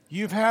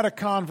You've had a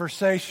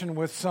conversation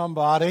with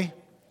somebody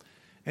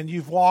and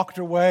you've walked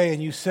away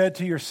and you said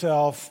to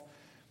yourself,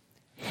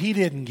 he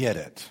didn't get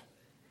it.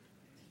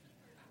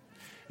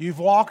 You've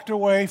walked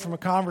away from a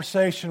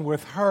conversation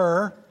with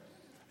her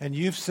and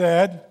you've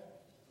said,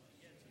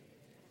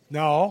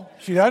 no,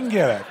 she doesn't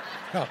get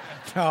it.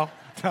 No.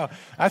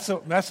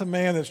 That's a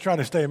man that's trying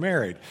to stay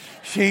married.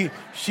 She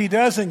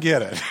doesn't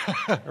get it,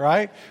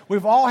 right?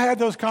 We've all had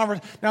those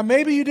conversations. Now,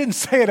 maybe you didn't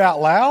say it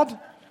out loud,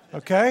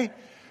 okay?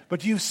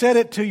 But you've said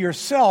it to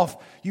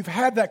yourself. You've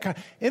had that kind.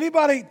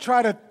 Anybody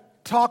try to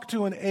talk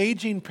to an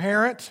aging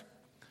parent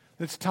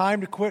that's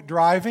time to quit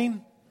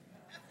driving?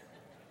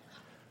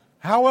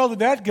 How well did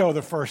that go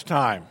the first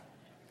time?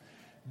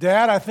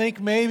 Dad, I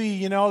think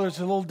maybe, there's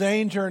a little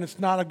danger and it's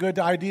not a good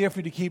idea for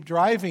you to keep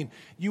driving.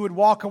 You would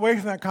walk away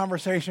from that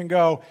conversation and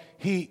go,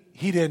 he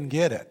didn't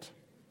get it.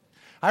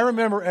 I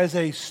remember as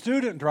a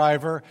student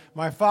driver,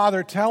 my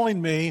father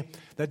telling me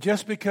that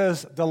just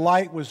because the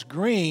light was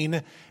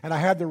green and I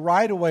had the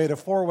right-of-way at a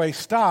four-way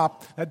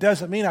stop, that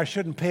doesn't mean I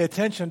shouldn't pay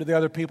attention to the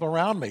other people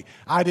around me.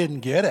 I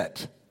didn't get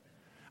it.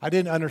 I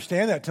didn't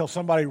understand that till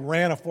somebody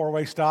ran a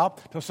four-way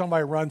stop, till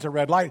somebody runs a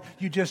red light.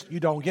 You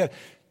don't get it.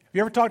 You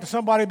ever talked to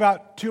somebody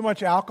about too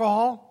much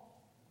alcohol?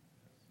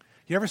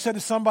 You ever said to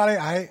somebody,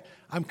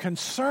 I'm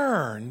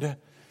concerned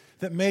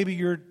that maybe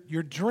you're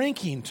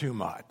drinking too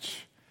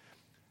much?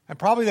 And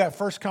probably that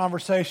first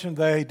conversation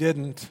they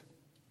didn't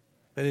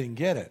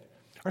get it.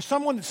 Or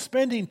someone that's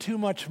spending too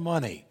much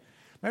money.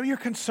 Maybe you're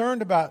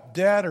concerned about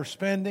debt or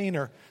spending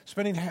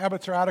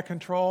habits are out of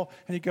control,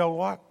 and you go,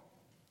 what?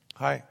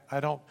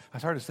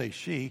 It's hard to say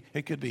she.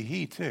 It could be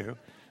he too.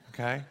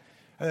 Okay,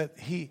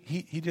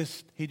 he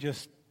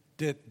just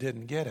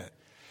didn't get it.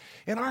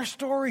 In our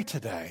story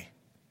today,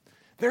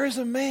 there is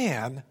a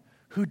man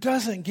who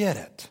doesn't get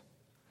it,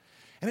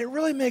 and it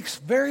really makes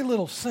very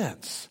little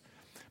sense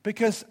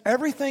because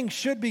everything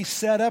should be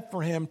set up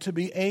for him to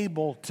be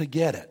able to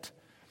get it.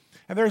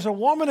 And there's a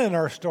woman in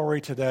our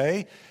story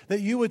today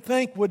that you would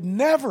think would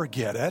never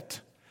get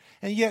it,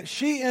 and yet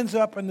she ends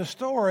up in the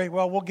story.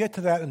 Well, we'll get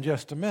to that in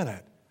just a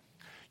minute.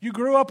 You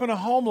grew up in a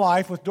home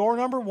life with door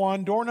number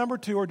 1, door number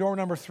 2, or door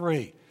number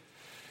 3.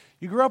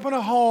 You grew up in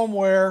a home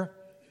where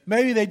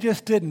maybe they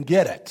just didn't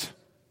get it.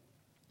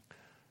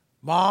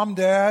 Mom,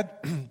 dad,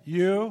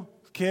 you,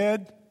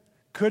 kid,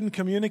 couldn't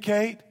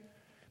communicate.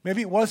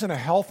 Maybe it wasn't a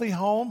healthy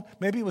home.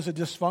 Maybe it was a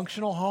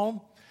dysfunctional home.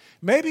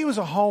 Maybe it was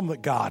a home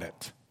that got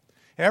it.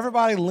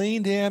 Everybody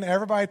leaned in,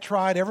 everybody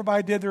tried,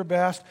 everybody did their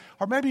best.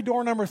 Or maybe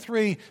door number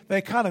 3,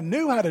 they kind of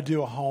knew how to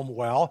do a home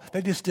well,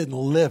 they just didn't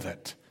live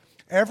it.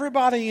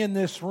 Everybody in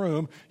this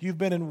room, you've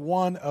been in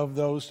one of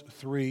those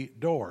 3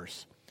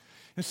 doors.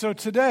 And so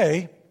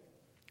today,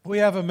 we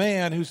have a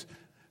man who's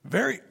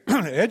very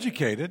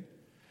educated.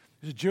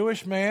 He's a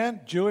Jewish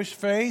man, Jewish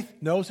faith,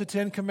 knows the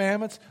 10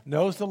 Commandments,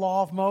 knows the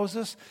law of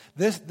Moses.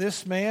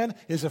 This man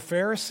is a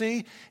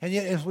Pharisee. And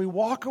yet as we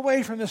walk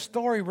away from this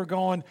story, we're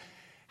going,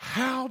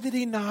 how did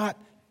he not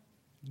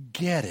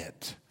get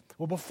it?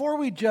 Well, before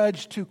we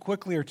judge too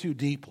quickly or too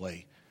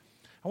deeply,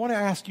 I want to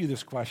ask you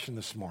this question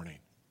this morning.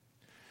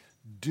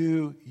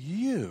 Do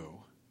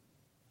you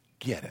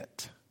get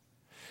it?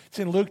 It's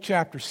in Luke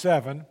chapter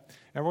 7.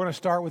 And we're going to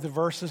start with the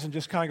verses and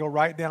just kind of go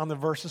right down the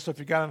verses. So if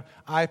you've got an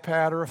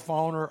iPad or a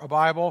phone or a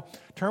Bible,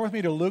 turn with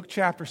me to Luke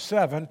chapter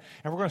 7,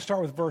 and we're going to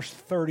start with verse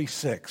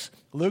 36.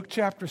 Luke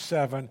chapter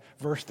 7,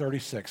 verse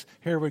 36.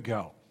 Here we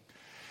go.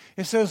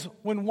 It says,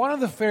 when one of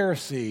the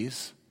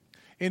Pharisees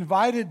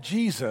invited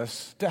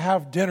Jesus to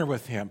have dinner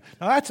with him.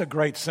 Now that's a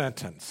great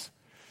sentence.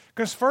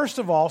 Because first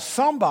of all,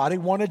 somebody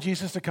wanted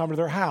Jesus to come to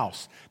their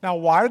house. Now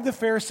why did the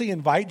Pharisee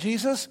invite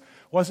Jesus?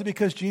 Was it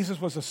because Jesus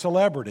was a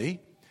celebrity?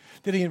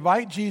 Did he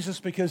invite Jesus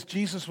because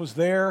Jesus was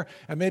there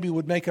and maybe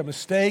would make a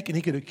mistake and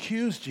he could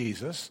accuse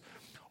Jesus?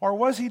 Or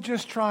was he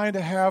just trying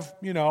to have,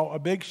 a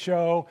big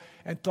show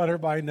and let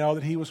everybody know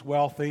that he was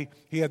wealthy,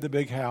 he had the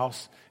big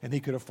house, and he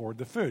could afford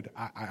the food?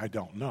 I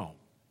don't know.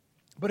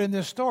 But in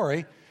this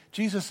story,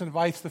 Jesus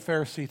invites the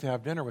Pharisee to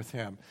have dinner with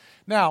him.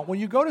 Now, when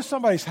you go to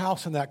somebody's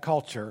house in that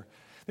culture,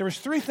 there was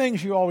 3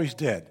 things you always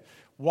did.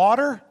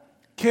 Water,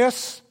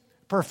 kiss,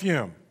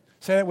 perfume.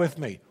 Say it with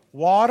me.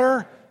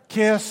 Water,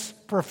 kiss,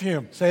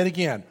 perfume. Say it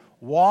again.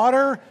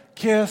 Water,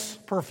 kiss,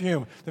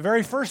 perfume. The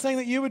very first thing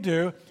that you would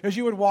do is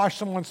you would wash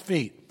someone's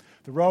feet.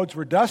 The roads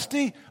were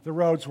dusty. The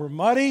roads were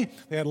muddy.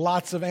 They had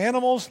lots of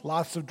animals,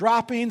 lots of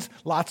droppings,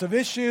 lots of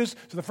issues.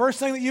 So the first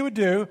thing that you would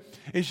do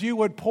is you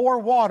would pour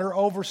water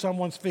over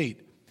someone's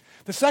feet.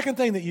 The second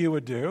thing that you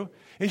would do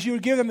is you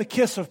would give them the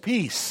kiss of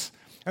peace.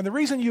 And the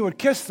reason you would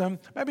kiss them,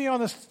 maybe on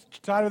the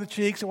side of the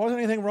cheeks, it wasn't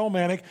anything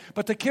romantic,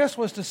 but the kiss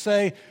was to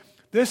say,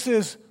 this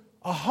is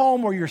a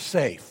home where you're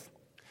safe.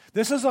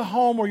 This is a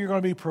home where you're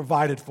going to be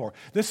provided for.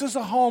 This is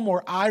a home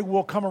where I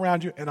will come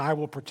around you and I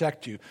will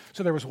protect you.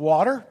 So there was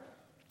water,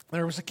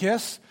 there was a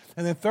kiss,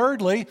 and then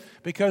thirdly,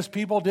 because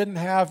people didn't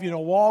have,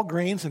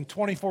 Walgreens and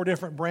 24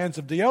 different brands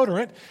of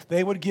deodorant,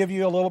 they would give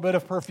you a little bit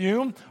of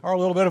perfume or a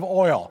little bit of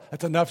oil.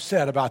 That's enough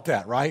said about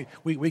that, right?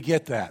 We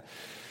get that.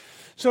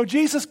 So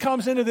Jesus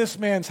comes into this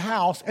man's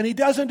house, and he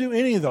doesn't do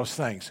any of those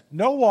things.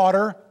 No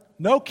water,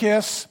 no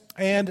kiss,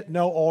 and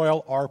no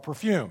oil or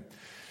perfume.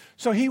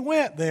 So he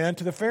went then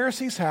to the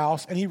Pharisee's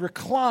house, and he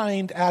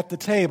reclined at the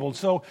table.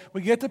 So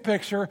we get the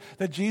picture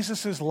that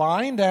Jesus is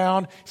lying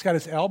down. He's got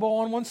his elbow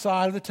on one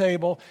side of the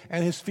table,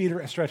 and his feet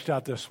are stretched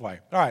out this way.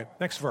 All right,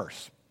 next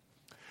verse.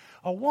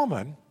 A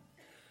woman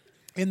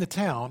in the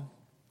town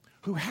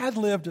who had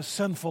lived a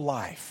sinful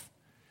life.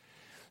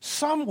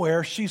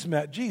 Somewhere she's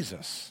met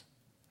Jesus.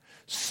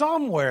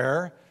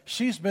 Somewhere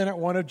she's been at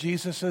one of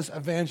Jesus'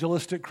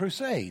 evangelistic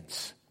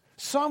crusades.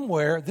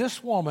 Somewhere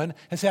this woman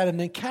has had an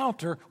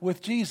encounter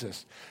with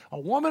Jesus. A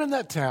woman in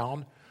that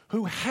town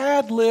who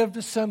had lived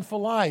a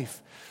sinful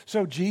life.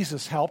 So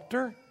Jesus helped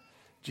her.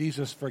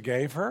 Jesus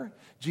forgave her.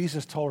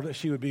 Jesus told her that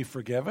she would be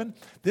forgiven.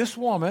 This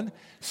woman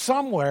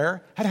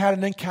somewhere had had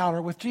an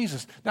encounter with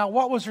Jesus. Now,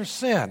 what was her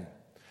sin?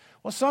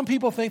 Well, some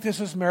people think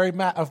this is Mary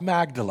of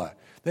Magdala,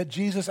 that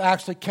Jesus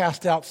actually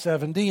cast out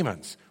 7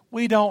 demons.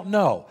 We don't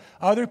know.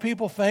 Other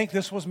people think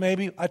this was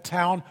maybe a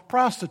town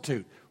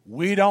prostitute.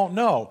 We don't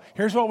know.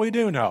 Here's what we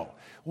do know.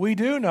 We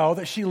do know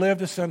that she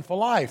lived a sinful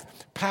life,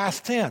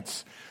 past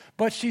tense,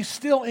 but she's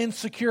still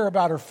insecure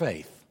about her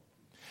faith.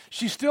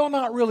 She's still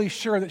not really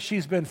sure that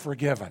she's been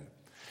forgiven.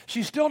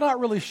 She's still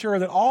not really sure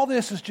that all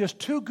this is just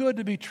too good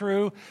to be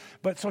true,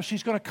 but so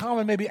she's going to come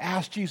and maybe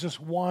ask Jesus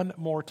one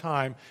more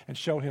time and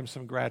show him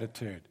some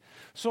gratitude.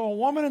 So a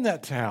woman in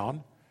that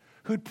town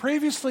who'd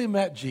previously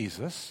met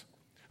Jesus,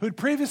 who'd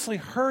previously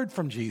heard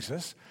from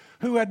Jesus,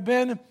 who had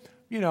been,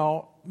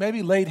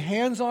 maybe laid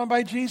hands on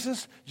by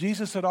Jesus.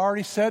 Jesus had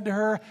already said to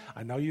her,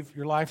 I know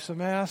your life's a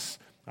mess.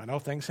 I know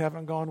things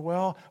haven't gone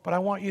well, but I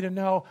want you to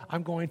know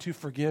I'm going to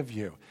forgive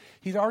you.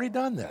 He's already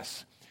done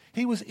this.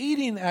 He was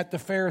eating at the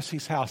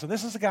Pharisee's house, and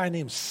this is a guy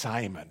named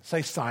Simon.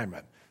 Say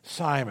Simon.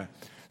 Simon.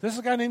 This is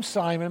a guy named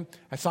Simon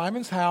at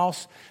Simon's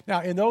house.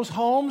 Now, in those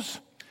homes,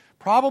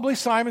 probably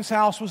Simon's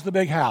house was the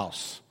big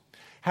house.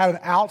 Had an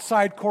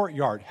outside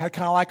courtyard, had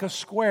kind of like a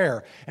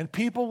square, and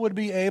people would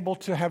be able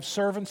to have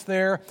servants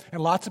there, and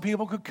lots of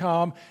people could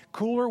come.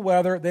 Cooler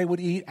weather, they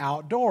would eat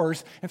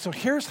outdoors. And so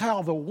here's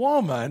how the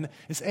woman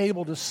is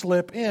able to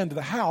slip into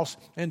the house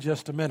in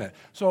just a minute.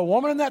 So a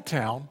woman in that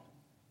town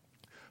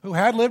who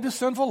had lived a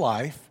sinful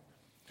life,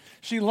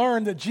 she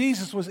learned that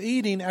Jesus was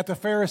eating at the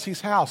Pharisee's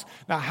house.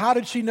 Now, how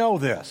did she know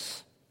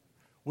this?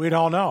 We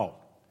don't know.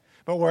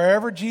 But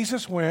wherever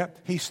Jesus went,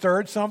 he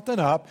stirred something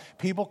up.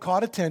 People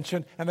caught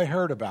attention, and they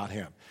heard about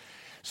him.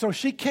 So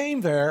she came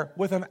there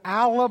with an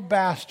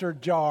alabaster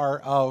jar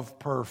of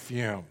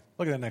perfume.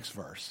 Look at the next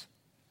verse.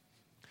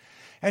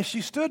 As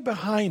she stood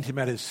behind him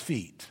at his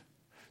feet.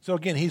 So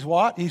again, he's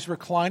what? He's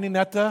reclining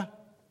at the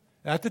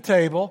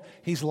table.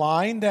 He's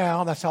lying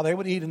down. That's how they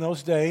would eat in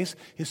those days.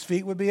 His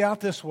feet would be out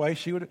this way.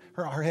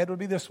 Her head would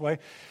be this way.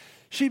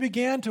 She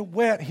began to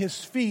wet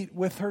his feet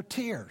with her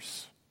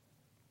tears.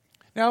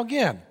 Now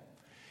again,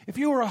 if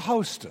you were a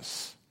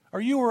hostess or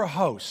you were a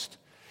host,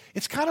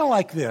 it's kind of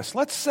like this.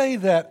 Let's say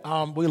that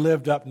we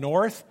lived up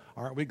north.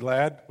 Aren't we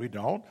glad we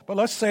don't? But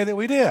let's say that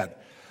we did.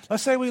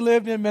 Let's say we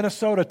lived in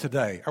Minnesota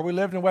today, or we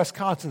lived in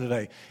Wisconsin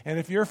today. And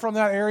if you're from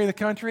that area of the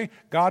country,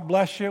 God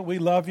bless you. We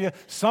love you.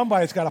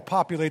 Somebody's got to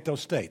populate those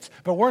states,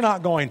 but we're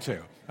not going to,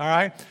 all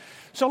right?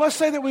 So let's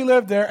say that we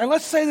lived there, and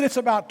let's say that it's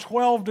about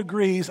 12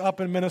 degrees up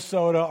in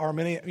Minnesota or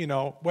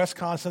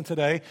Wisconsin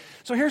today.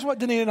 So here's what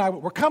Denise and I,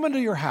 we're coming to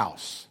your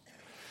house.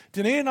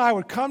 Denise and I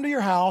would come to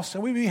your house,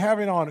 and we'd be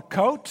having on a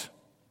coat,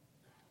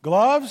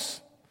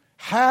 gloves,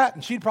 hat,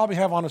 and she'd probably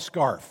have on a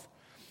scarf.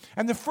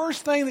 And the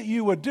first thing that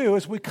you would do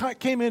as we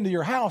came into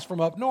your house from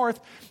up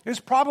north is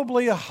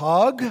probably a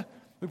hug.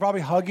 We'd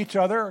probably hug each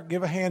other or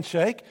give a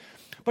handshake.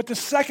 But the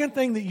second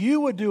thing that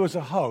you would do as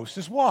a host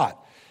is what?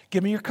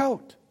 Give me your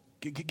coat.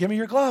 Give me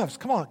your gloves.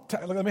 Come on,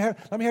 let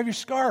me have your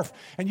scarf.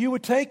 And you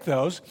would take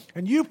those,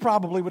 and you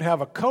probably would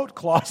have a coat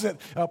closet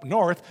up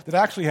north that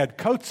actually had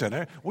coats in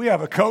it. We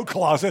have a coat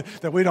closet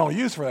that we don't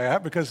use for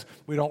that because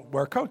we don't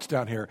wear coats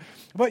down here.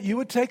 But you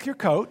would take your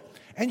coat,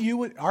 and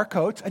our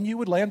coats, and you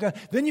would lay them down.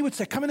 Then you would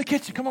say, come in the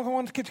kitchen. Come on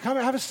in the kitchen. Come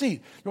and have a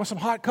seat. You want some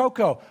hot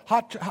cocoa?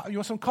 You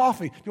want some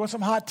coffee? You want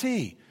some hot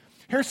tea?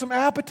 Here's some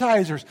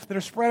appetizers that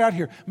are spread out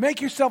here.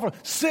 Make yourself,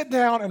 sit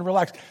down and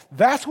relax.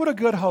 That's what a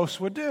good host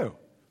would do.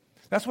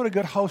 That's what a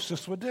good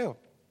hostess would do.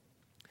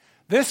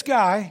 This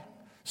guy,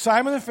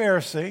 Simon the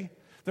Pharisee,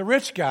 the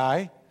rich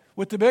guy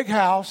with the big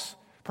house,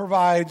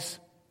 provides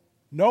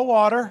no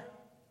water,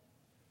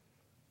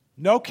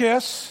 no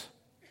kiss,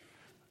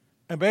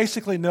 and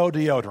basically no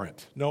deodorant,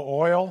 no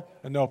oil,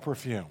 and no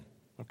perfume.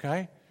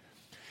 Okay?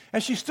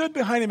 As she stood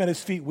behind him at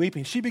his feet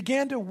weeping, she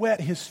began to wet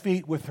his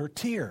feet with her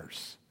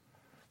tears.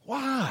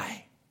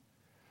 Why?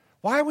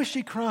 Why was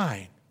she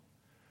crying?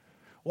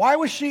 Why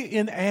was she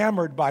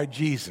enamored by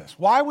Jesus?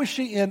 Why was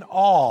she in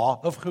awe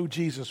of who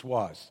Jesus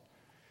was?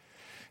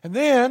 And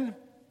then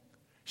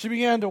she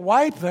began to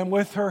wipe them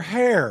with her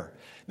hair.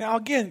 Now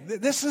again,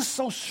 this is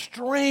so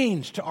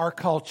strange to our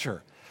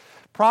culture.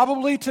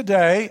 Probably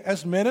today,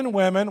 as men and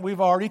women,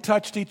 we've already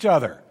touched each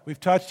other. We've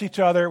touched each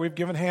other. We've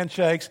given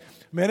handshakes.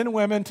 Men and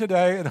women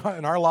today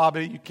in our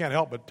lobby, you can't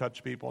help but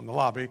touch people in the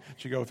lobby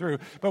as you go through,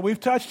 but we've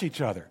touched each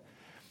other.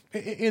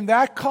 In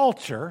that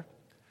culture,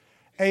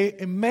 a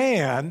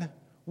man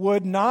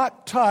would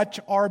not touch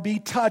or be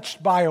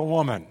touched by a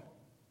woman.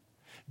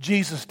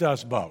 Jesus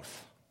does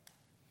both.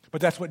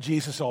 But that's what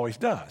Jesus always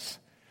does.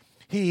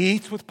 He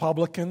eats with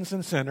publicans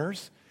and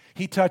sinners.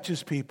 He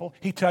touches people.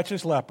 He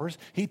touches lepers.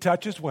 He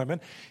touches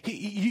women.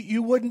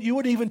 You wouldn't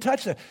even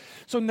touch that.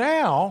 So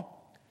now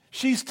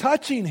she's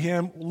touching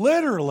him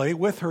literally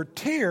with her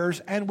tears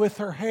and with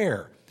her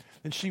hair.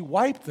 And she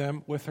wiped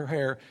them with her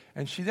hair,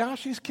 and now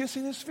she's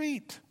kissing his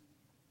feet.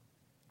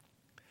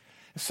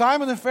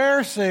 Simon the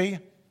Pharisee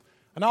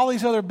and all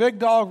these other big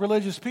dog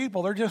religious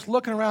people, they're just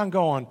looking around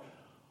going,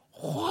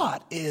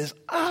 what is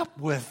up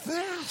with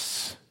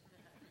this?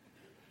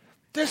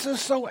 This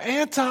is so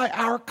anti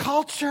our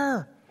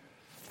culture.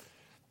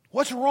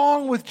 What's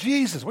wrong with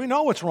Jesus? We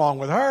know what's wrong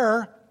with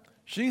her.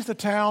 She's the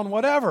town,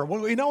 whatever.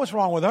 We know what's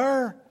wrong with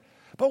her.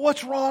 But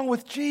what's wrong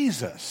with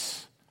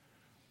Jesus?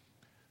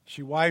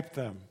 She wiped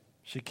them.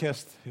 She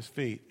kissed his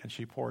feet, and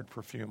she poured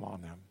perfume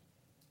on them.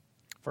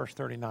 Verse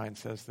 39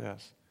 says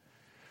this.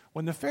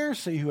 When the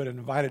Pharisee who had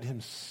invited him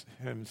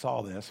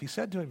saw this, he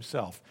said to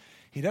himself,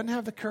 he doesn't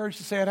have the courage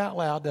to say it out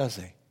loud, does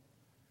he?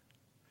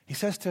 He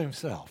says to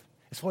himself,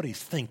 it's what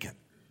he's thinking.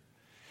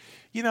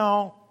 You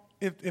know,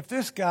 if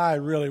this guy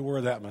really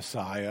were that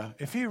Messiah,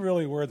 if he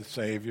really were the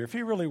Savior, if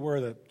he really were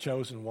the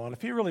chosen one,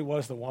 if he really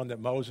was the one that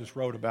Moses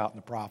wrote about in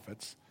the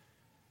prophets,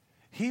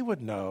 he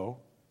would know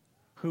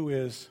who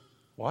is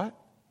what?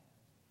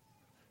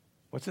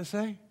 What's it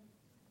say?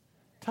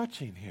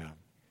 Touching him.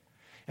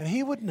 And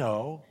he would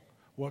know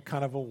what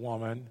kind of a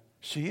woman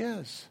she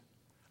is.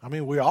 I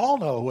mean, we all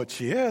know what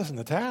she is in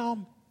the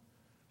town.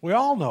 We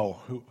all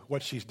know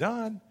what she's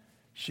done.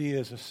 She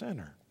is a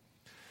sinner.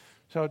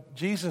 So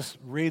Jesus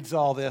reads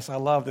all this. I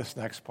love this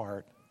next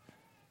part.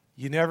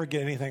 You never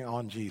get anything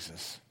on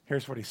Jesus.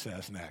 Here's what he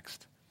says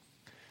next.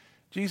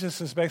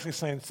 Jesus is basically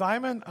saying,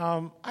 Simon,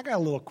 I got a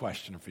little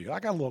question for you. I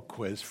got a little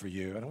quiz for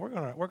you, and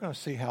we're gonna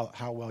see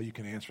how well you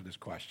can answer this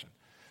question.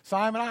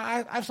 Simon,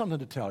 I have something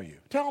to tell you.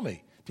 Tell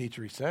me,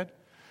 teacher, he said.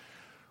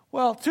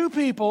 Well, two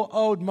people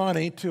owed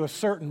money to a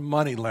certain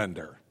money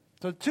lender.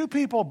 So two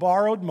people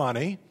borrowed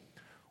money.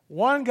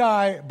 One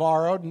guy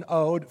borrowed and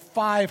owed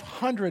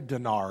 500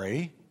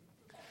 denarii,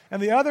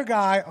 and the other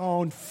guy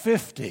owned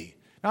 50.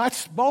 Now,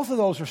 both of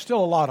those are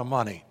still a lot of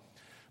money.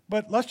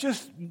 But let's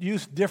just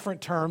use different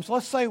terms.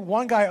 Let's say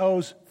one guy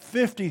owes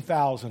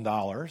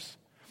 $50,000,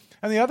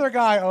 and the other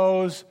guy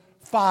owes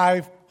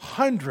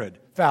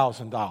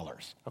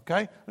 $500,000.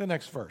 Okay? The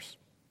next verse.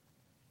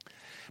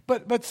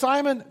 But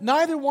Simon,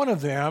 neither one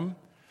of them,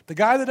 the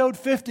guy that owed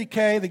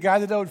 $50K, the guy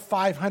that owed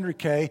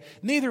 $500K,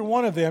 neither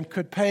one of them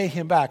could pay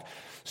him back.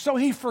 So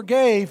he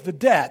forgave the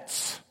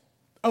debts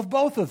of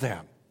both of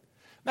them.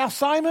 Now,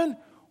 Simon,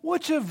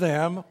 which of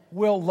them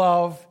will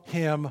love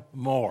him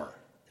more?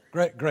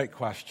 Great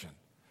question.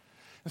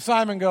 And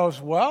Simon goes,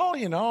 well,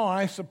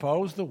 I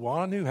suppose the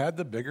one who had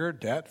the bigger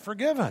debt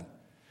forgiven.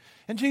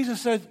 And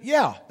Jesus said,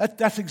 yeah,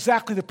 that's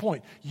exactly the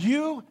point.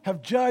 You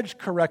have judged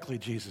correctly,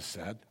 Jesus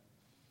said.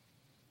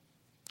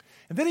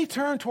 And then he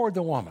turned toward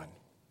the woman.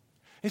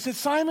 He said,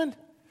 Simon,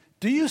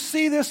 do you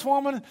see this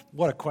woman?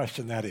 What a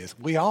question that is.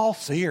 We all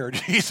see her,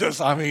 Jesus.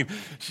 I mean,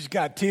 she's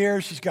got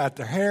tears. She's got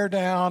her hair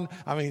down.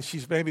 I mean,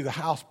 she's maybe the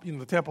house,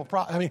 the temple.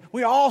 I mean,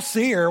 we all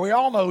see her. We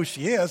all know who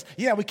she is.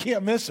 Yeah, we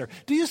can't miss her.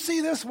 Do you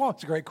see this woman?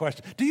 It's a great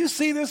question. Do you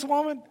see this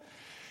woman?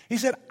 He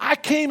said, I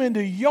came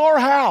into your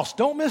house.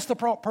 Don't miss the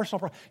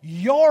personal.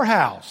 Your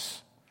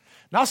house.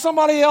 Not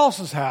somebody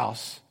else's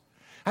house.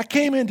 I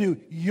came into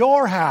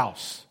your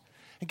house.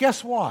 And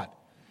guess what?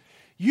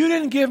 You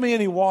didn't give me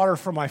any water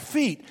for my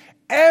feet.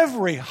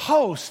 Every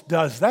host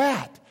does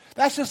that.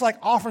 That's just like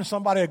offering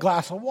somebody a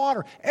glass of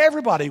water.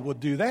 Everybody would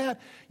do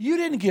that. You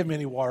didn't give me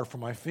any water for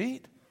my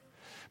feet.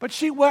 But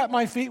she wet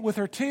my feet with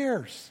her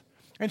tears,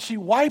 and she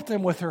wiped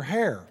them with her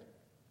hair.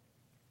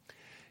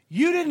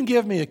 You didn't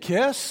give me a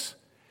kiss.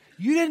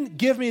 You didn't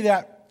give me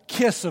that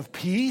kiss of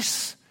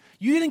peace.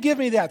 You didn't give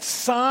me that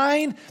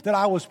sign that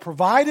I was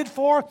provided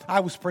for, I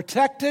was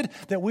protected,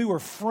 that we were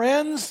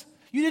friends.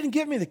 You didn't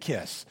give me the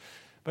kiss.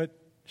 But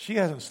she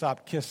hasn't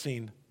stopped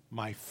kissing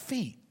my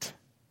feet.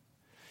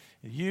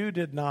 You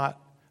did not.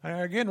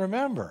 Again,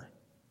 remember,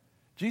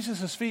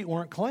 Jesus' feet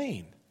weren't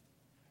clean.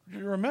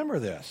 Remember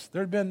this.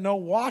 There had been no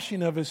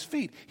washing of his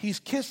feet. She's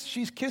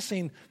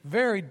kissing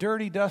very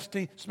dirty,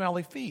 dusty,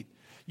 smelly feet.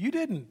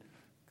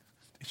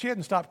 She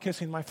hadn't stopped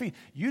kissing my feet.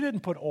 You didn't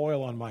put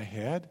oil on my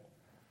head,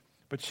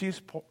 but she's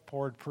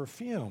poured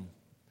perfume.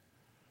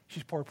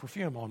 She's poured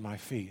perfume on my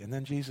feet. And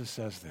then Jesus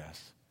says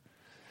this.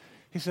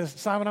 He says,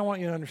 Simon, I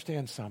want you to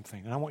understand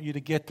something, and I want you to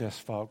get this,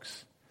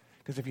 folks.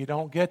 Because if you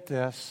don't get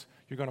this,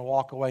 you're going to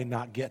walk away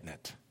not getting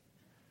it.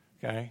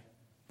 Okay?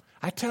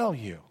 I tell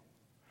you,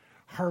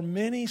 her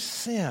many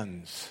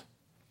sins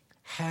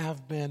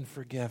have been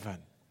forgiven,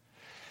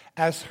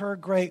 as her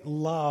great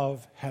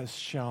love has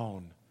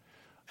shown.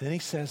 And then he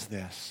says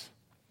this,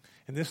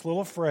 and this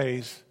little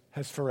phrase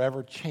has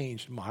forever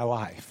changed my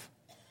life.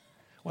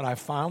 When I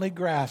finally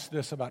grasped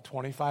this about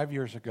 25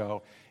 years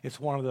ago, it's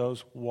one of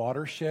those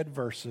watershed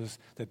verses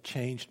that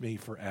changed me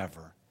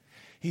forever.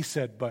 He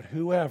said, but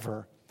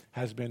whoever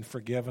has been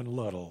forgiven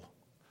little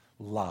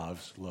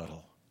loves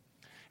little.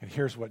 And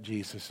here's what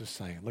Jesus is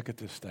saying. Look at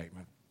this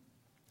statement.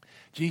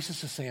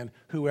 Jesus is saying,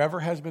 whoever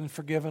has been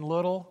forgiven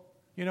little,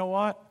 you know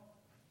what?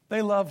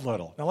 They love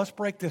little. Now let's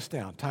break this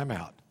down. Time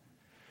out.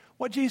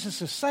 What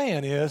Jesus is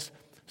saying is,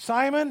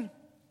 Simon,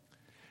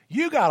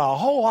 you got a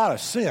whole lot of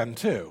sin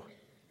too.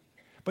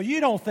 But you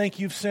don't think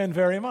you've sinned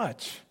very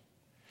much.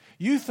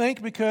 You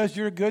think because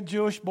you're a good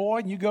Jewish boy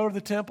and you go to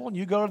the temple and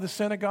you go to the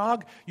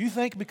synagogue, you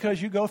think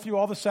because you go through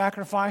all the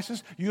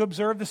sacrifices, you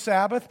observe the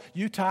Sabbath,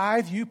 you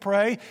tithe, you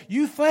pray,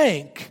 you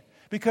think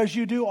because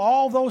you do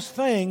all those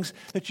things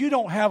that you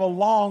don't have a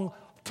long,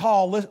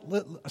 tall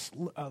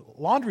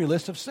laundry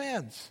list of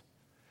sins.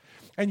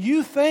 And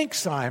you think,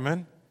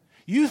 Simon,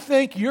 you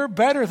think you're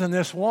better than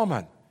this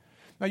woman.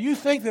 Now, you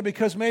think that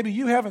because maybe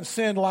you haven't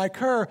sinned like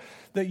her,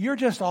 that you're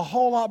just a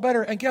whole lot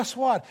better. And guess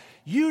what?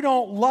 You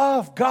don't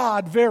love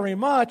God very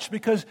much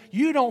because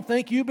you don't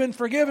think you've been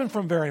forgiven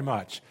from very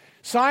much.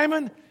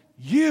 Simon,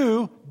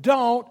 you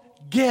don't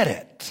get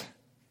it.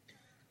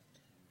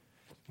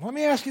 Let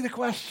me ask you the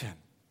question.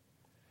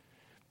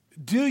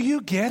 Do you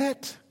get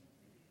it?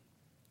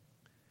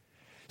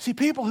 See,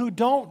 people who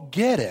don't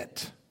get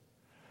it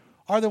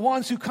are the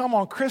ones who come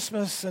on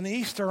Christmas and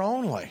Easter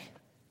only.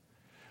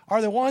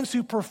 Are the ones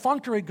who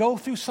perfunctorily go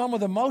through some of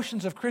the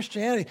motions of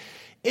Christianity.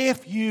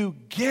 If you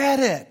get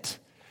it,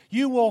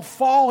 you will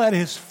fall at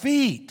his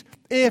feet.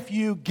 If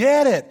you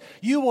get it,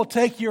 you will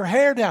take your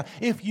hair down.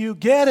 If you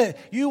get it,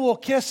 you will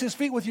kiss his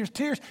feet with your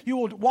tears. You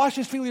will wash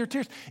his feet with your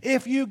tears.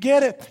 If you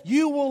get it,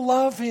 you will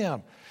love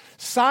him.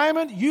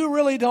 Simon, you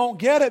really don't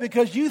get it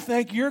because you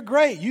think you're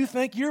great. You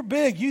think you're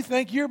big. You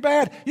think you're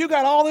bad. You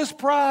got all this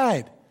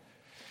pride.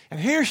 And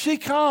here she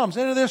comes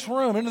into this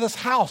room, into this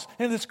house,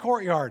 into this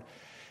courtyard.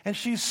 And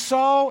she's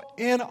so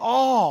in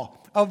awe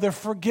of the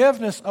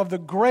forgiveness, of the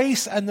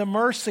grace and the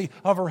mercy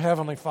of her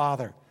Heavenly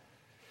Father.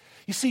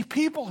 You see,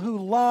 people who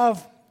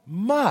love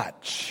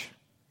much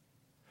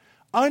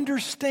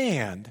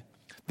understand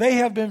they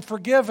have been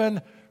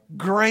forgiven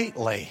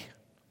greatly.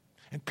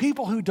 And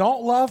people who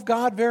don't love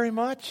God very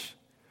much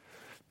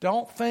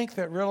don't think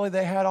that really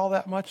they had all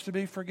that much to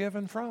be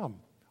forgiven from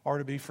or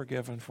to be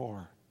forgiven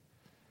for.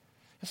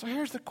 And so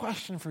here's the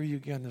question for you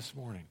again this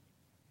morning.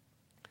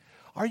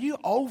 Are you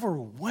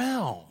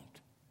overwhelmed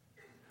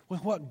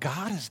with what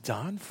God has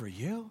done for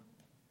you?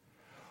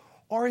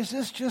 Or is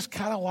this just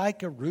kind of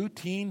like a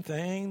routine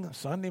thing,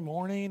 Sunday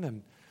morning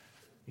and,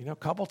 a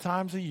couple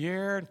times a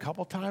year and a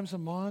couple times a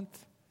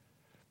month?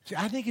 See,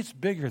 I think it's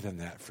bigger than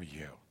that for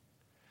you.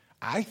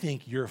 I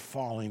think you're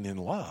falling in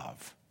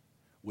love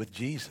with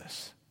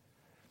Jesus.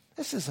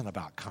 This isn't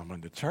about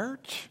coming to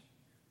church.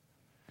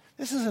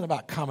 This isn't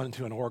about coming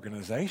to an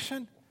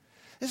organization.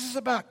 This is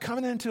about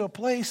coming into a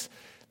place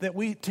that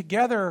we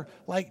together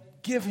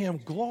give him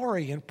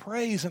glory and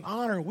praise and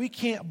honor. We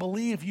can't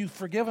believe you've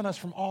forgiven us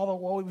from all the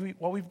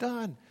what we've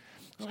done.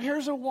 So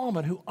here's a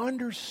woman who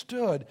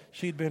understood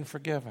she'd been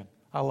forgiven.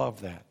 I love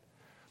that.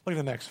 Look at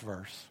the next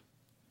verse.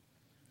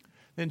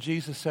 Then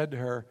Jesus said to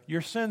her,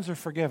 your sins are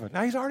forgiven.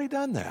 Now he's already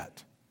done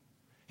that.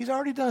 He's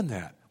already done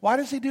that. Why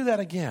does he do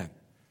that again?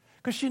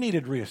 Because she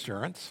needed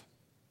reassurance.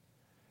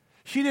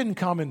 She didn't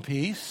come in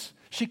peace.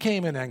 She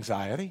came in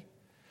anxiety.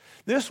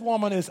 This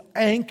woman is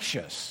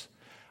anxious.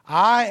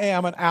 I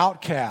am an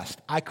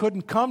outcast. I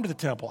couldn't come to the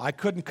temple. I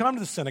couldn't come to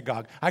the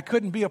synagogue. I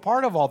couldn't be a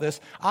part of all this.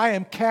 I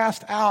am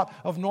cast out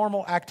of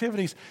normal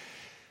activities.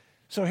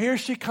 So here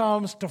she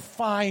comes to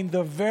find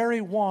the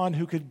very one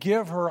who could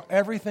give her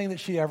everything that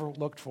she ever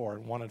looked for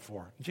and wanted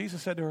for. And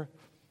Jesus said to her,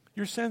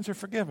 your sins are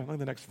forgiven. Look at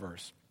the next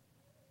verse.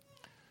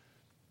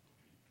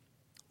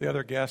 The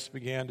other guests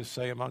began to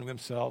say among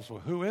themselves,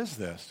 well, who is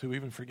this who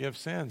even forgives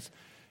sins?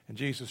 And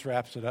Jesus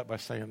wraps it up by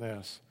saying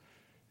this.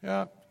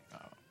 Yeah,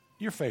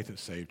 your faith has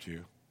saved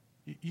you.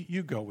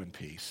 You go in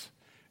peace.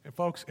 And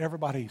folks,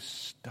 everybody's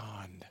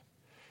stunned.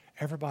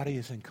 Everybody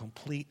is in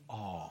complete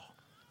awe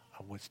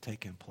of what's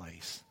taking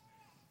place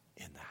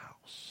in the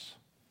house.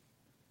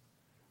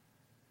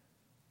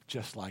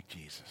 Just like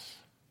Jesus,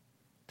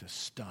 to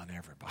stun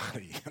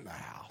everybody in the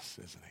house,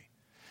 isn't he?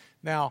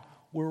 Now,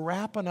 we're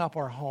wrapping up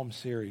our home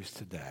series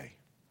today.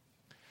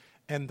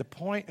 And the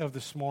point of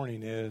this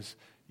morning is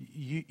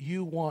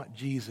you want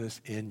Jesus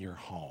in your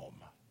home.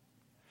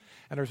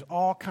 And there's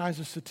all kinds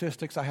of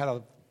statistics. I had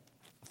a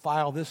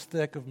file this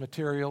thick of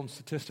material and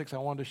statistics I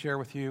wanted to share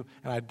with you,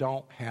 and I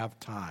don't have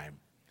time.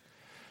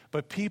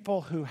 But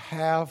people who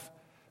have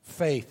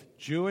faith,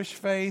 Jewish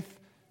faith,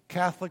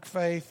 Catholic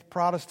faith,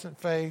 Protestant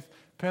faith,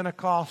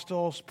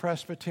 Pentecostals,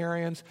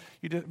 Presbyterians,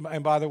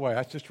 and by the way,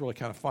 that's just really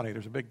kind of funny.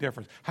 There's a big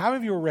difference. How many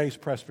of you were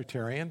raised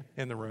Presbyterian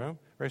in the room?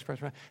 Raised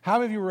Presbyterian? How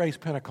many of you were raised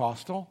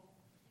Pentecostal?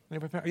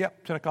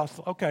 Yep,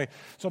 Pentecostal. Okay.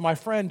 So my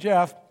friend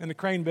Jeff in the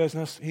crane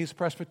business, he's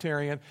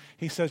Presbyterian.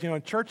 He says,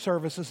 in church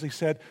services, he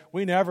said,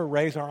 we never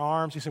raise our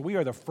arms. He said, we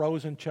are the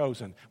frozen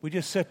chosen. We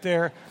just sit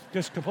there,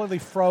 just completely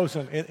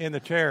frozen in the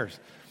chairs.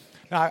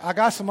 Now, I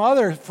got some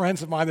other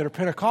friends of mine that are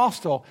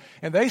Pentecostal,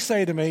 and they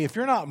say to me, if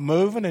you're not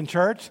moving in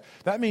church,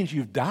 that means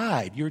you've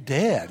died. You're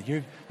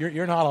dead.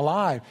 You're not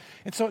alive.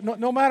 And so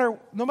no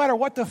matter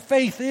what the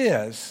faith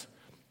is,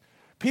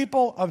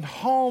 people of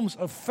homes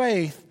of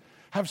faith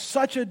have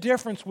such a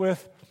difference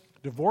with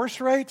divorce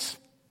rates,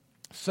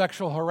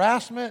 sexual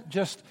harassment,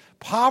 just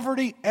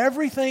poverty.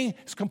 Everything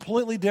is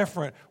completely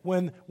different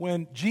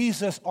when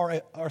Jesus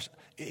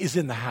is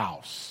in the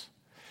house.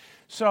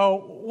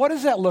 So what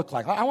does that look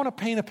like? I want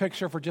to paint a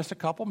picture for just a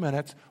couple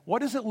minutes. What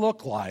does it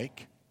look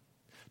like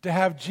to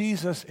have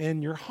Jesus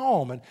in your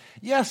home? And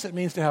yes, it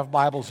means to have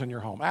Bibles in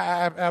your home.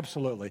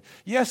 Absolutely.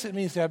 Yes, it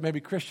means to have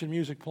maybe Christian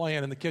music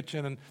playing in the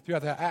kitchen and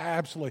throughout that.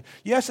 Absolutely.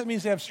 Yes, it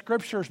means to have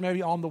scriptures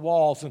maybe on the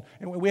walls. And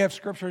we have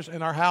scriptures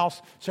in our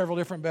house, several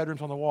different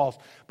bedrooms on the walls.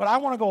 But I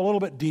want to go a little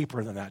bit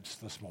deeper than that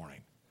just this morning.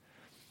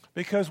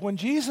 Because when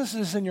Jesus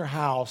is in your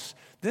house,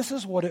 this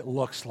is what it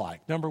looks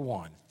like. Number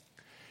one,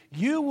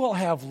 you will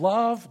have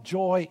love,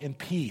 joy, and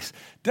peace.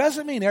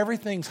 Doesn't mean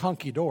everything's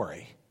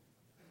hunky-dory.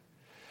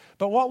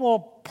 But what will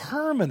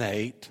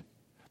permeate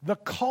the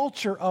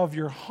culture of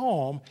your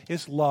home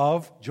is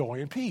love,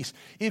 joy, and peace.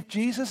 If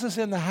Jesus is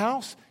in the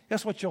house,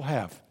 guess what you'll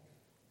have?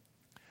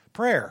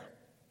 Prayer.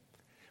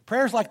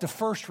 Prayer is like the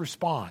first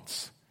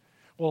response.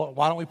 Well,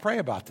 why don't we pray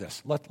about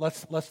this?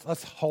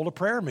 Let's hold a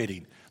prayer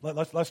meeting.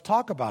 Let's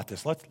talk about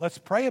this. Let's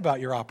pray about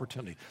your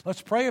opportunity.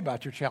 Let's pray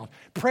about your challenge.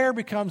 Prayer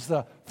becomes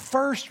the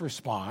first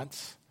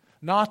response,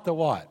 not the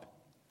what?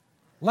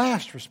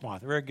 Last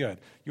response. Very good.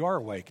 You are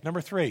awake.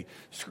 Number 3,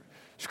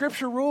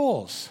 Scripture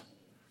rules.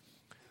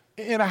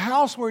 In a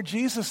house where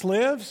Jesus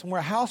lives,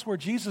 a house where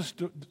Jesus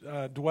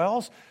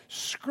dwells,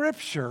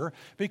 Scripture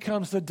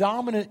becomes the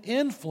dominant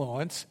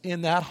influence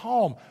in that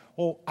home.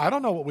 Well, I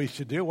don't know what we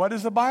should do. What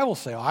does the Bible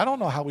say? I don't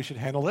know how we should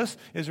handle this.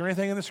 Is there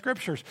anything in the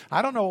Scriptures?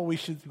 I don't know what we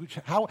should.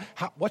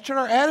 What should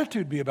our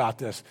attitude be about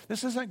this?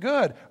 This isn't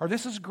good, or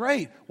this is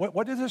great.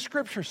 What does the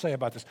Scripture say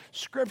about this?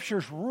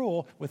 Scriptures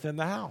rule within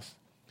the house.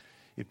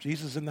 If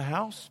Jesus is in the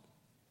house,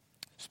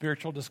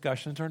 spiritual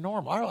discussions are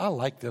normal. I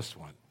like this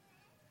one.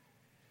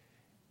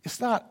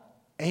 It's not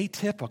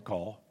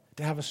atypical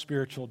to have a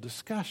spiritual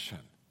discussion.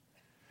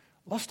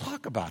 Let's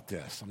talk about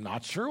this. I'm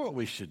not sure what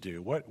we should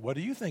do. What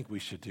do you think we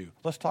should do?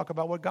 Let's talk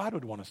about what God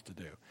would want us to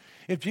do.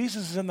 If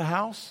Jesus is in the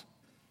house,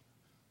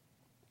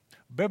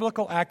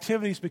 biblical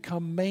activities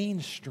become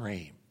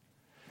mainstream.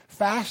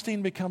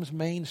 Fasting becomes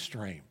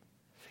mainstream.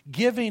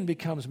 Giving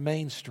becomes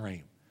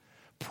mainstream.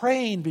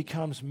 Praying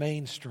becomes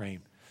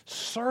mainstream.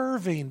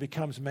 Serving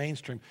becomes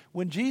mainstream.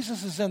 When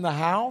Jesus is in the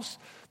house,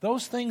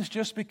 those things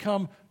just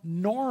become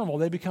normal.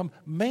 They become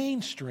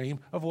mainstream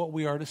of what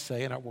we are to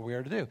say and what we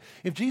are to do.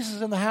 If Jesus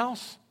is in the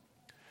house,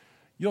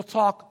 you'll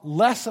talk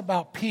less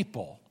about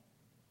people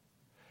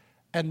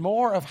and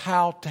more of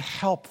how to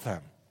help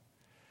them.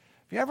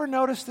 Have you ever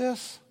noticed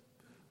this?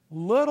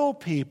 Little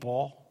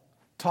people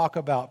talk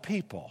about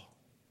people.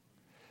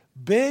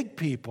 Big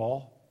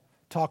people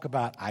talk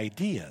about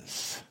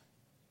ideas.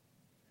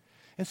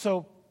 And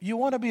so you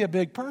want to be a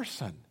big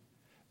person.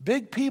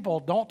 Big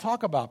people don't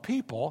talk about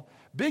people.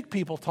 Big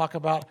people talk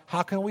about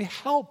how can we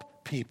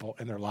help people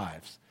in their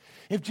lives.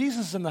 If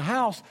Jesus is in the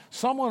house,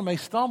 someone may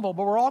stumble,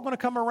 but we're all going to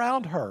come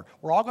around her.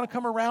 We're all going to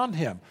come around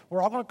him.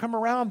 We're all going to come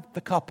around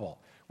the couple.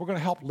 We're going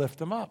to help lift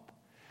them up.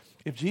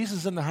 If Jesus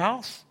is in the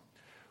house,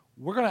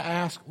 we're going to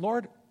ask,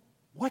 Lord,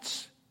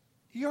 what's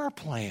your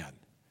plan?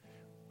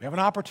 We have an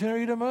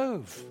opportunity to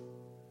move.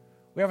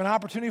 We have an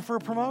opportunity for a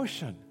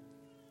promotion.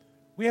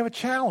 We have a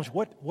challenge.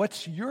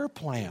 What's your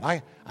plan?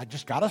 I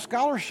just got a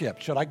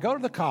scholarship. Should I go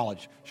to the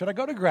college? Should I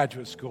go to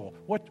graduate school?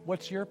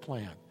 What's your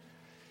plan?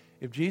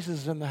 If Jesus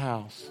is in the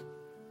house,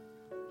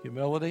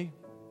 humility,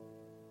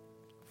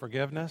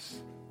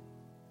 forgiveness,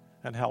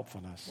 and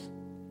helpfulness,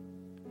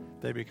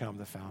 they become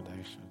the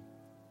foundation.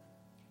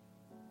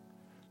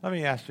 Let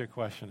me ask you a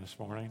question this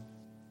morning.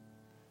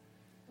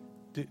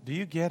 Do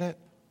you get it?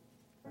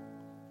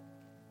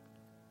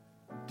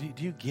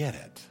 Do you get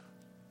it?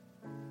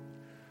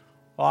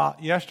 Well,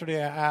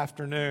 yesterday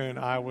afternoon,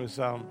 I was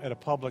at a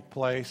public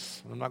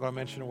place. I'm not going to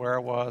mention where I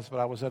was, but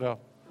I was at a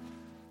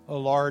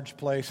large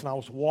place, and I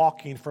was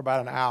walking for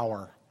about an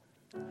hour.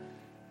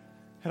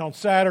 And on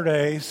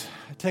Saturdays,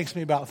 it takes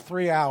me about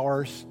 3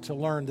 hours to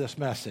learn this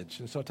message.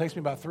 And so it takes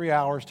me about 3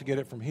 hours to get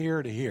it from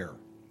here to here.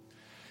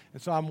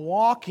 And so I'm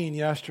walking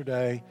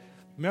yesterday,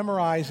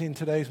 memorizing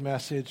today's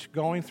message,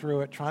 going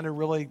through it, trying to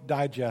really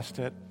digest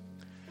it.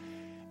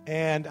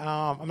 And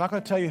I'm not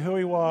going to tell you who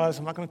he was.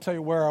 I'm not going to tell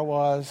you where I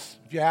was.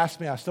 If you ask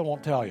me, I still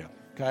won't tell you,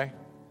 okay?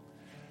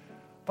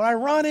 But I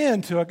run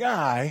into a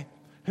guy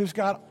who's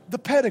got the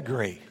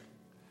pedigree,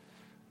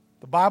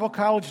 the Bible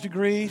college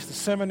degrees, the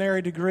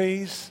seminary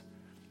degrees,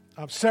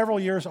 several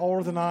years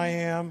older than I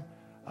am,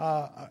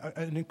 had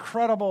an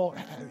incredible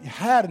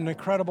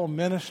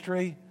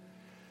ministry.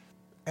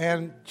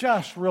 and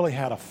just really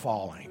had a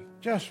falling,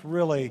 just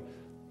really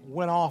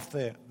went off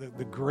the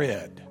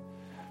grid.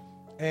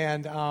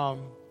 And I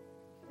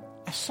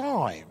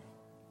saw him,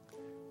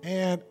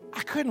 and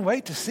I couldn't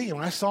wait to see him.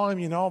 I saw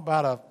him,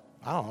 about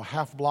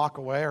half block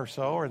away or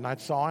so, and I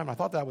saw him. I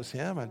thought that was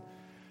him, and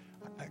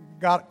I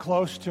got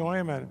close to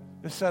him and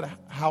just said,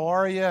 "How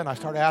are you?" And I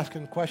started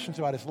asking questions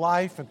about his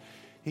life, and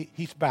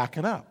he's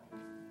backing up.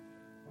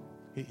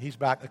 He's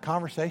back. The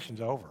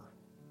conversation's over.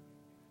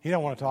 He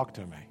don't want to talk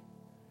to me.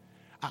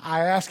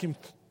 I asked him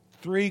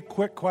 3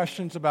 quick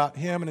questions about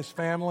him and his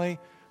family.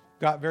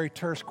 Got very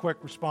terse, quick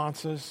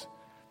responses.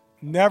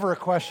 Never a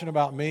question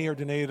about me or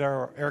Danita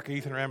or Erica,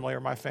 Ethan, or Emily, or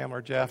my family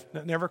or Jeff.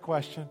 Never a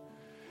question.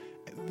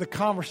 The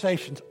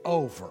conversation's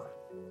over.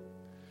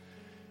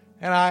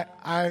 And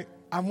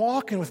I'm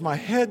walking with my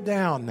head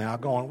down now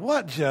going,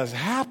 what just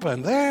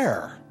happened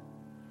there?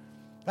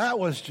 That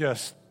was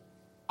just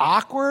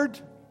awkward,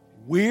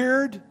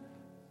 weird,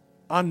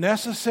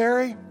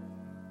 unnecessary.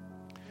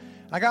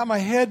 I got my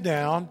head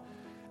down,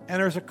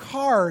 and there's a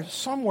car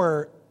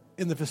somewhere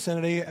in the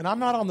vicinity, and I'm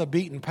not on the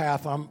beaten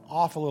path. I'm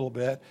off a little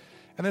bit.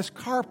 And this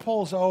car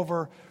pulls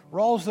over,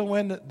 rolls the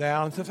window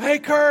down, and says, "Hey,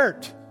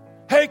 Kurt!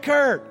 Hey,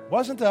 Kurt!"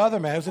 Wasn't the other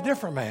man. It was a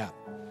different man.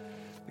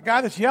 The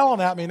guy that's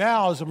yelling at me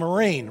now is a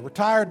Marine,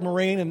 retired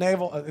Marine,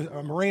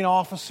 a Marine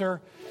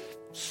officer,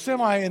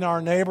 semi in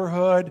our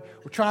neighborhood.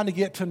 We're trying to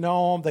get to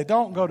know them. They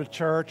don't go to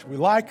church. We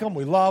like them.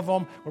 We love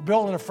them. We're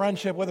building a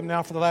friendship with them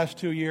now for the last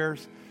 2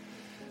 years.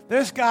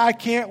 This guy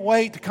can't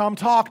wait to come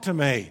talk to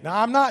me. Now,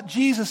 I'm not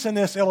Jesus in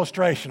this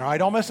illustration, all right?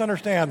 Don't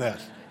misunderstand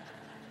this.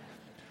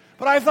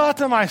 But I thought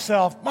to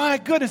myself, my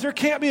goodness, there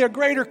can't be a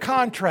greater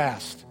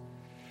contrast.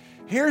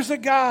 Here's a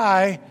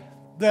guy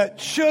that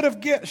should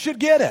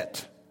get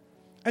it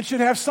and should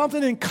have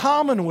something in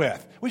common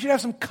with. We should have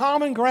some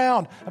common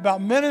ground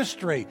about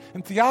ministry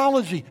and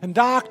theology and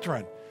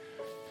doctrine.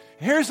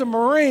 Here's a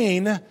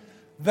Marine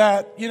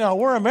that,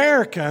 we're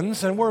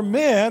Americans and we're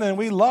men and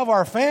we love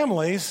our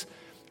families.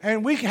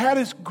 And we had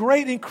this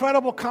great,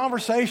 incredible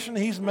conversation.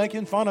 He's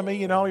making fun of me,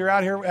 you're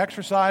out here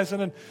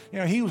exercising.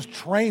 And, he was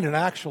training,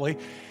 actually.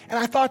 And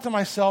I thought to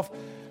myself,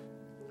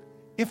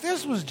 if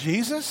this was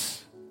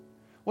Jesus,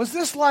 was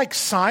this like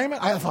Simon?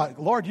 I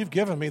thought, Lord, you've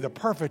given me the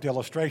perfect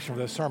illustration for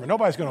this sermon.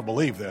 Nobody's going to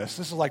believe this.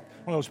 This is like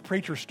one of those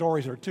preacher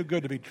stories that are too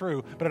good to be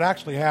true, but it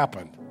actually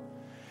happened.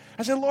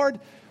 I said, Lord,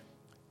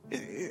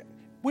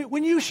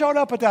 when you showed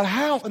up at that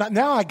house,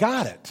 now I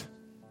got it.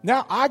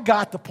 Now I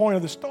got the point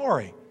of the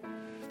story.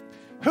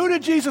 Who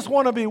did Jesus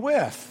want to be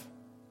with?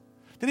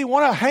 Did he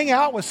want to hang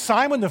out with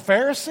Simon the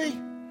Pharisee?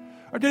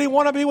 Or did he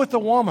want to be with the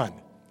woman?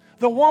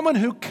 The woman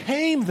who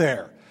came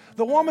there.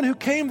 The woman who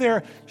came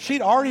there,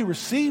 she'd already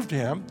received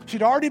him.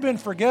 She'd already been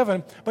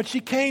forgiven, but she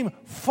came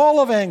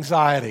full of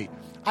anxiety.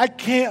 I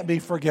can't be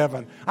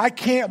forgiven. I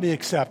can't be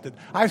accepted.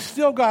 I've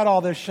still got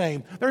all this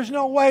shame. There's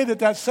no way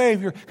that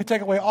Savior could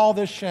take away all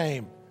this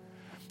shame.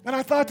 And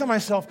I thought to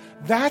myself,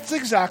 that's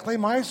exactly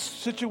my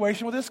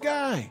situation with this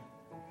guy.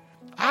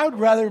 I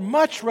would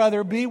much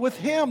rather be with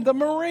him, the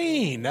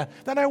Marine,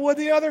 than I would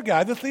the other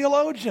guy, the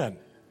theologian.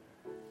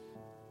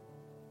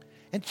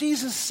 And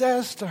Jesus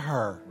says to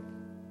her,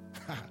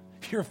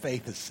 your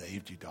faith has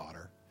saved you,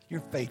 daughter.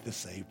 Your faith has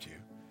saved you.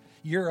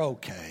 You're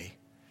okay.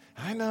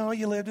 I know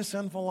you lived a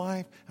sinful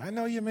life. I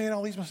know you made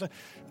all these mistakes.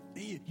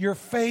 Your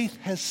faith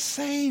has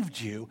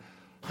saved you.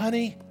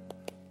 Honey,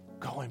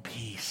 go in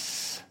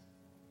peace.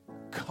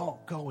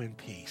 Go in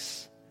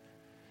peace.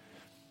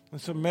 And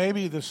so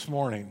maybe this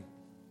morning,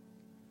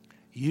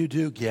 you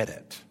do get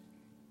it.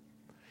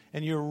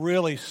 And you're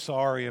really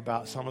sorry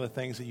about some of the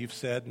things that you've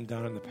said and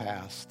done in the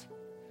past.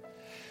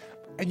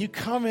 And you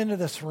come into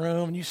this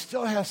room and you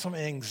still have some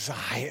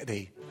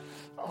anxiety.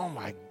 Oh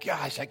my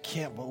gosh, I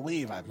can't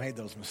believe I made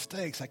those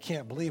mistakes. I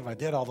can't believe I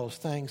did all those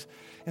things.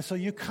 And so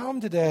you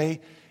come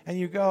today and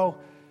you go,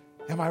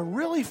 am I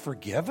really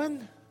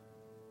forgiven?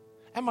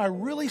 Am I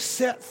really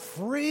set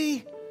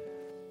free?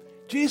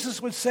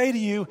 Jesus would say to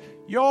you,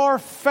 your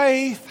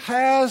faith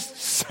has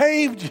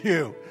saved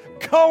you.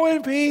 Go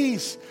in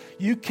peace.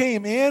 You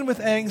came in with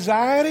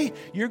anxiety.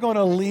 You're going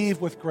to leave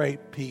with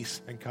great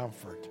peace and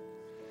comfort.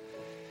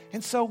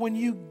 And so when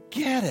you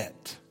get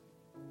it,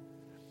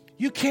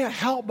 you can't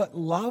help but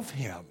love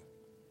him.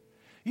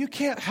 You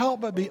can't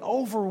help but be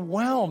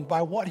overwhelmed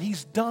by what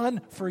he's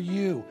done for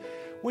you.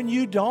 When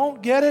you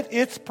don't get it,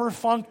 it's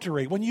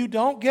perfunctory. When you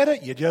don't get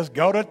it, you just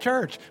go to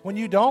church. When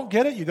you don't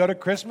get it, you go to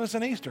Christmas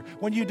and Easter.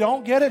 When you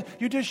don't get it,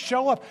 you just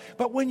show up.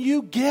 But when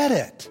you get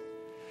it,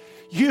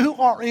 you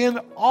are in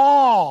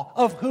awe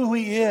of who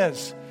he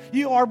is.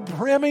 You are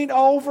brimming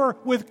over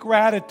with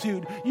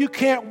gratitude. You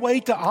can't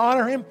wait to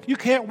honor him. You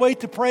can't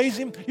wait to praise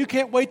him. You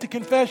can't wait to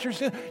confess your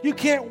sin. You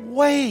can't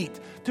wait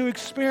to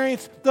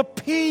experience the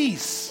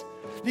peace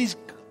that he's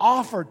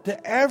offered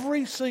to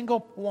every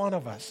single one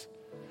of us.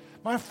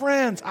 My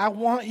friends, I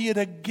want you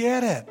to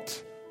get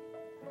it.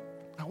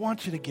 I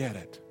want you to get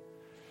it.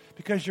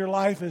 Because your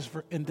life is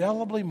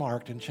indelibly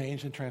marked and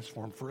changed and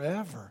transformed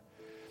forever.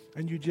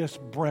 And you just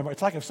brim.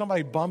 It's like if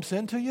somebody bumps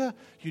into you,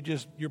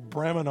 you're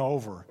brimming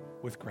over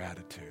with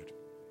gratitude.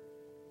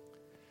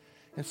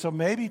 And so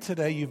maybe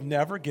today you've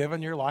never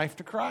given your life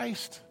to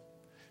Christ.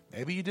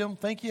 Maybe you don't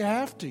think you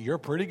have to. You're a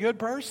pretty good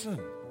person.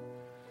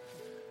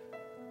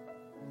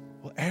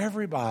 Well,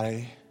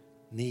 everybody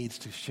needs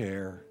to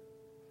share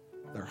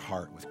their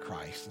heart with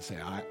Christ and say,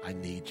 I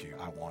need you.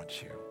 I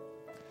want you.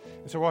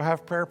 And so we'll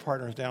have prayer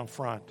partners down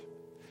front.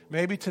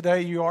 Maybe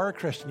today you are a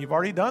Christian. You've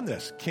already done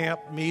this. Camp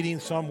meeting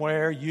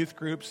somewhere, youth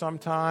group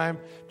sometime,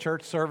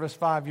 church service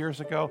 5 years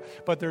ago.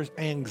 But there's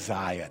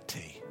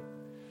anxiety.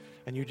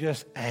 And you're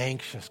just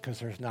anxious because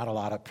there's not a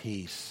lot of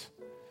peace.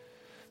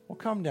 Well,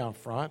 come down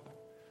front.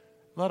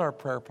 Let our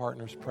prayer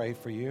partners pray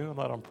for you and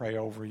let them pray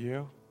over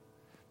you.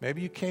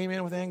 Maybe you came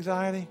in with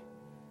anxiety.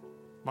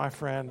 My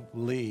friend,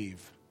 leave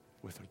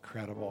with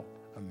incredible,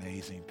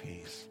 amazing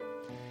peace.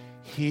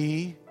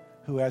 He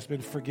who has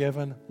been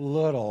forgiven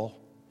little,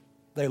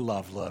 they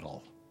love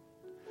little.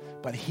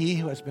 But he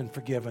who has been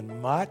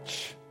forgiven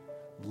much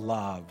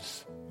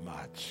loves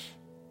much.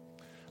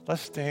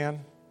 Let's stand.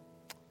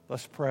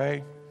 Let's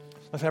pray.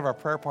 Let's have our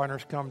prayer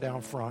partners come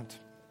down front.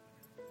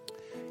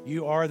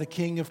 You are the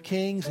King of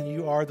Kings and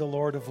you are the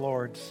Lord of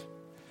Lords.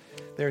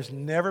 There's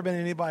never been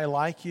anybody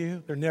like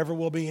you. There never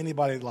will be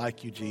anybody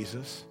like you,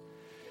 Jesus.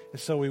 And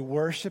so we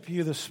worship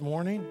you this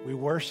morning. We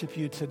worship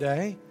you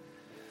today.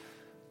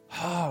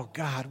 Oh,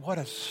 God, what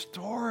a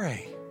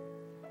story.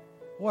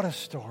 What a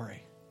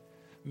story.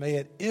 May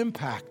it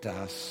impact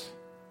us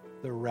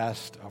the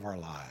rest of our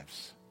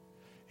lives.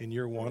 In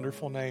your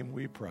wonderful name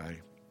we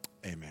pray.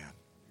 Amen.